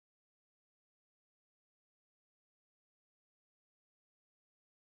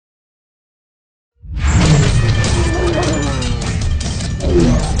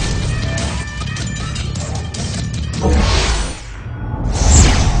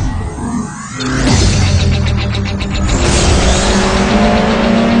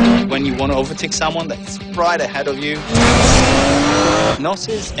overtake someone that's right ahead of you,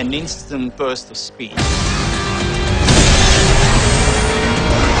 notice an instant burst of speed.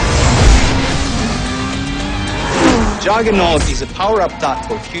 Juggernaut is a power-up that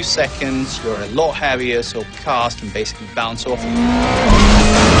for a few seconds you're a lot heavier, so cars can basically bounce off you.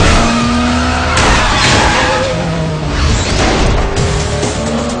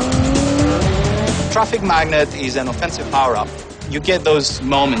 Traffic Magnet is an offensive power-up. You get those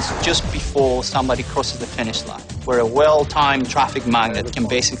moments just before somebody crosses the finish line, where a well-timed Traffic Magnet can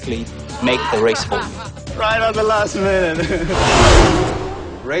basically make the race for you. Right at the last minute.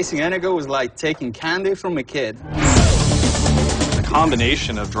 Racing Enigo was like taking candy from a kid. The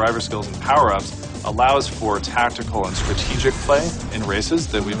combination of driver skills and power-ups allows for tactical and strategic play in races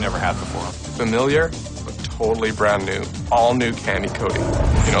that we've never had before. Familiar, but totally brand new. All new candy coating.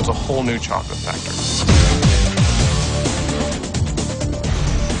 You know, it's a whole new chocolate factory.